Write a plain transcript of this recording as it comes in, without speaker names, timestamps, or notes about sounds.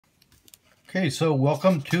Okay, so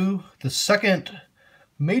welcome to the second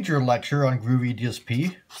major lecture on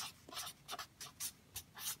GroovyDSP.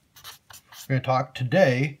 We're going to talk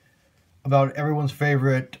today about everyone's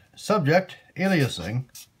favorite subject, aliasing,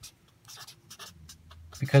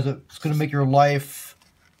 because it's going to make your life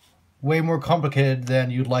way more complicated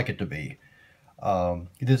than you'd like it to be.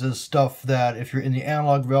 This is stuff that if you're in the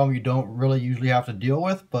analog realm you don't really usually have to deal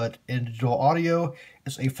with, but in digital audio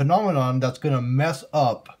it's a phenomenon that's going to mess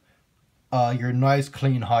up your nice,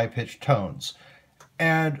 clean, high-pitched tones.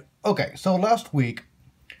 And, okay, so last week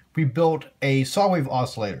we built a saw wave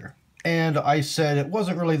oscillator. And I said it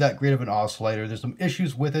wasn't really that great of an oscillator. There's some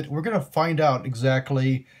issues with it. We're going to find out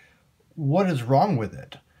exactly what is wrong with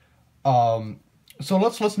it. So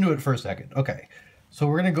let's listen to it for a second. Okay, so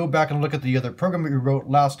we're going to go back and look at the other program that we wrote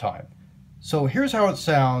last time. So here's how it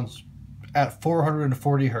sounds at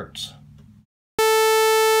 440 hertz.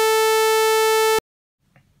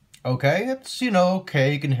 Okay, it's,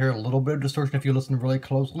 okay, you can hear a little bit of distortion if you listen really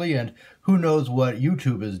closely, and who knows what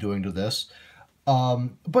YouTube is doing to this.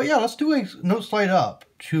 But yeah, let's do a note slide up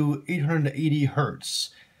to 880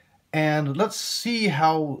 hertz, and let's see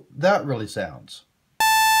how that really sounds.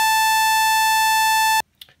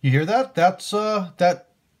 You hear that? That's, that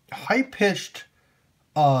high-pitched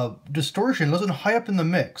distortion, listen high up in the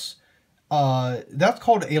mix. That's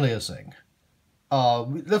called aliasing.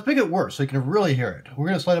 Let's make it worse so you can really hear it. We're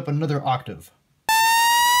going to slide up another octave.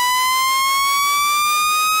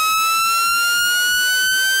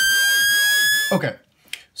 Okay,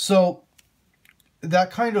 so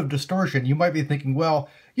that kind of distortion, you might be thinking, well,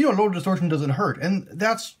 low distortion doesn't hurt. And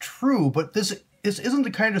that's true, but this isn't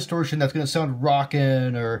the kind of distortion that's going to sound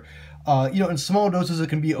rockin' or, in small doses it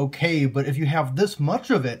can be okay, but if you have this much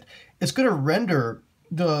of it, it's going to render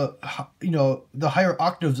the higher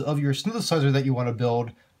octaves of your synthesizer that you want to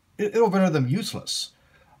build, it'll render them useless.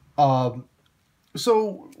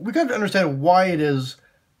 So we got to understand why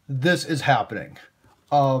this is happening.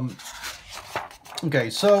 Okay,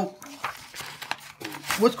 so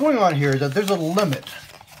what's going on here is that there's a limit.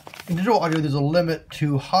 In digital audio, there's a limit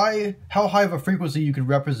to how high of a frequency you can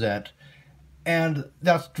represent, and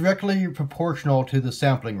that's directly proportional to the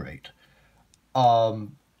sampling rate.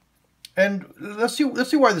 And let's see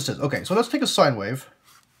why this is. Okay, so let's take a sine wave.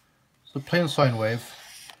 So play a sine wave.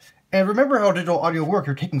 And remember how digital audio works.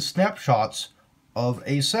 You're taking snapshots of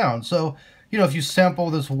a sound. So, if you sample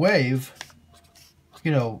this wave,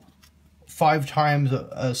 5 times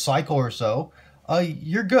a cycle or so,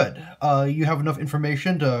 you're good. You have enough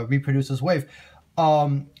information to reproduce this wave.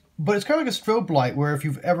 But it's kind of like a strobe light, where if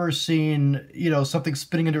you've ever seen, something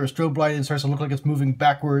spinning into a strobe light and it starts to look like it's moving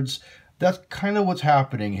backwards, that's kind of what's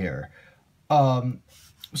happening here.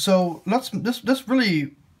 So let's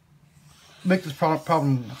really make this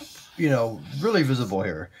problem, really visible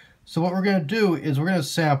here. So what we're going to do is we're going to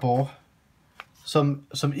sample some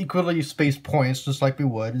equally spaced points, just like we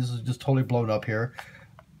would. This is just totally blown up here.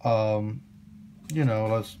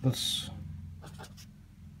 Let's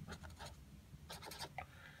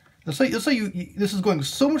say this is going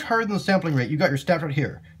so much higher than the sampling rate. You got your snapshot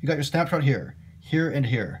here. You got your snapshot here, and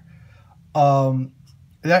here.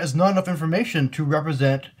 That is not enough information to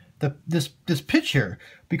represent this pitch here,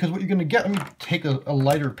 because what you're going to get, let me take a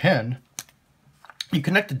lighter pen. You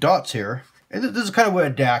connect the dots here, and this is kind of what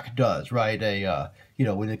a DAC does, right?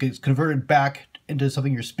 When it gets converted back into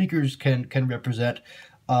something your speakers can represent,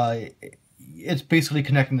 it's basically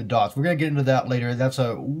connecting the dots. We're going to get into that later. That's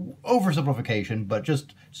a oversimplification, but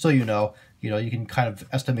just so you know, you can kind of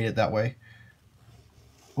estimate it that way.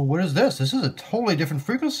 Well, what is this? This is a totally different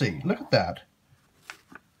frequency. Look at that.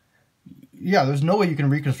 Yeah, there's no way you can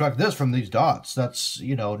reconstruct this from these dots. That's,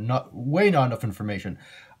 not enough information.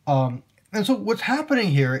 And so what's happening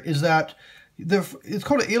here is that it's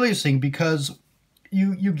called aliasing because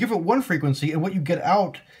you give it one frequency and what you get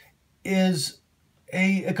out is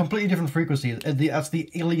a completely different frequency. That's the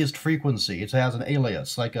aliased frequency. It has an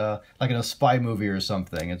alias, like in a spy movie or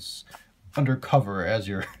something. It's undercover as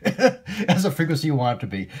your as the frequency you want it to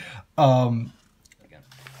be.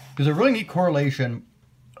 There's a really neat correlation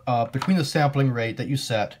between the sampling rate that you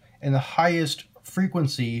set and the highest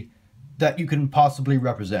frequency that you can possibly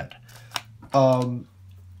represent.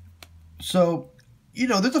 So,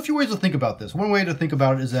 there's a few ways to think about this. One way to think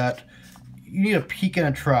about it is that you need a peak and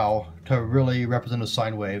a trough to really represent a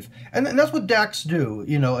sine wave. And that's what DACs do.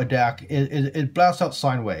 A DAC, it blasts out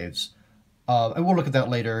sine waves. And we'll look at that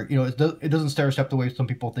later. It doesn't stair-step the way some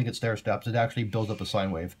people think it stair-steps. It actually builds up a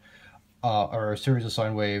sine wave, or a series of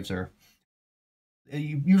sine waves, or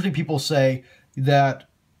usually people say that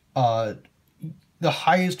the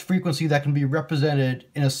highest frequency that can be represented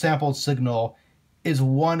in a sampled signal is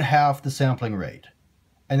 1/2 the sampling rate.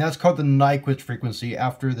 And that's called the Nyquist frequency,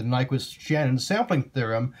 after the nyquist-shannon sampling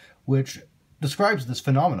theorem, which describes this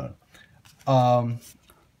phenomenon.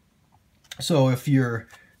 So if you're,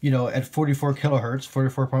 at 44 kilohertz,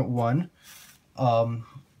 44.1,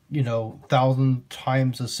 1,000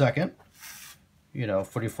 times a second,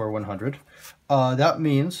 44/100, that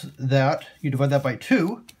means that you divide that by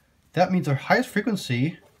 2, that means our highest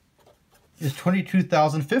frequency is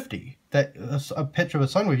 22,050. That's a pitch of a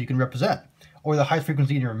sine wave you can represent, or the highest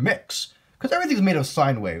frequency in your mix, because everything's made of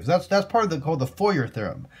sine waves. That's part of called the Fourier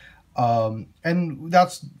theorem, and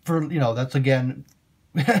that's for that's again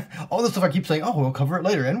all this stuff I keep saying. Oh, we'll cover it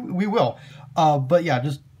later, and we will. But yeah,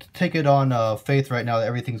 just take it on faith right now that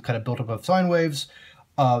everything's kind of built up of sine waves.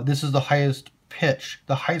 This is the highest pitch,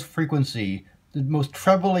 the highest frequency, the most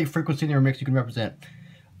trebly frequency in your mix you can represent.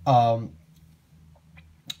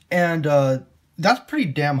 That's pretty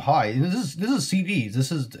damn high. This is CDs.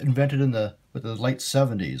 This is invented in the late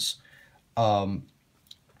 70s.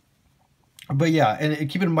 But yeah, and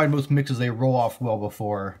keep in mind, most mixes, they roll off well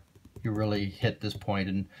before you really hit this point,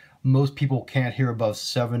 and most people can't hear above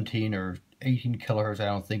 17 or 18 kilohertz, I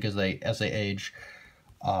don't think, as they age.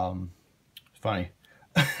 Funny.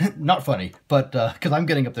 Not funny, but because I'm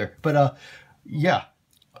getting up there. But yeah,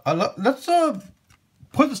 let's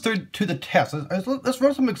put this to the test. Let's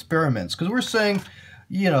run some experiments, because we're saying,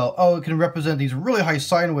 it can represent these really high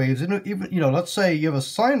sine waves. And even, let's say you have a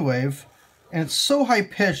sine wave, and it's so high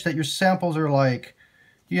pitched that your samples are like,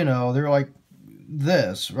 they're like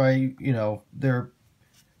this, right? They're,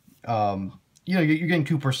 you're getting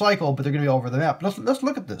 2 per cycle, but they're going to be all over the map. Let's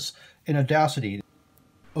look at this in Audacity.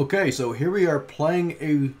 Okay, so here we are playing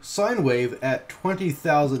a sine wave at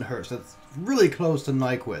 20,000 hertz. That's really close to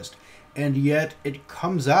Nyquist. And yet it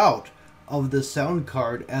comes out of the sound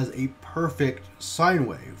card as a perfect sine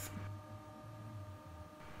wave.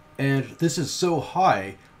 And this is so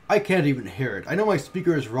high, I can't even hear it. I know my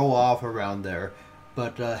speakers roll off around there,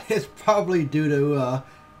 but it's probably due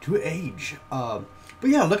to age. But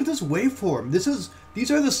yeah, look at this waveform.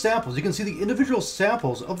 These are the samples. You can see the individual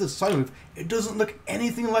samples of the sine wave. It doesn't look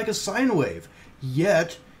anything like a sine wave,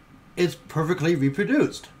 yet it's perfectly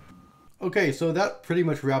reproduced. Okay, so that pretty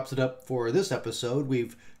much wraps it up for this episode.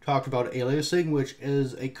 We've talked about aliasing, which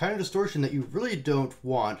is a kind of distortion that you really don't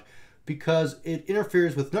want, because it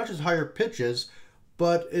interferes with not just higher pitches,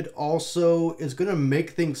 but it also is going to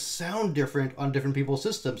make things sound different on different people's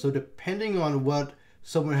systems. So depending on what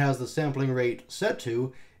someone has the sampling rate set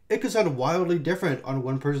to, it could sound wildly different on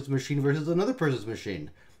one person's machine versus another person's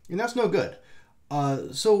machine. And that's no good.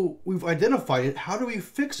 So we've identified it. How do we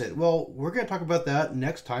fix it? Well, we're going to talk about that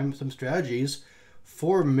next time, some strategies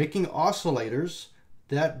for making oscillators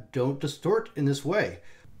that don't distort in this way.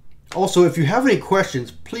 Also, if you have any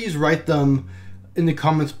questions, please write them in the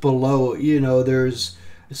comments below. It's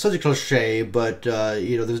such a cliche, but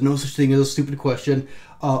there's no such thing as a stupid question.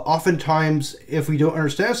 Oftentimes, if we don't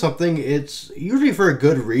understand something, it's usually for a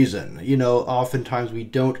good reason. Oftentimes we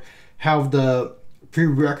don't have the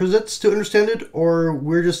prerequisites to understand it, or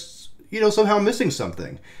we're just, somehow missing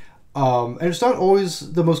something. And it's not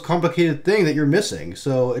always the most complicated thing that you're missing.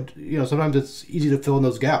 So, sometimes it's easy to fill in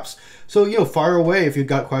those gaps. So, fire away if you've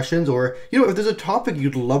got questions, or, if there's a topic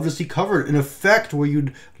you'd love to see covered, an effect where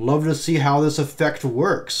you'd love to see how this effect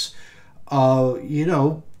works,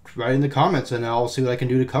 write in the comments and I'll see what I can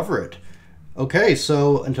do to cover it. Okay,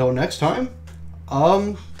 so until next time,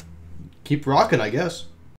 keep rocking, I guess.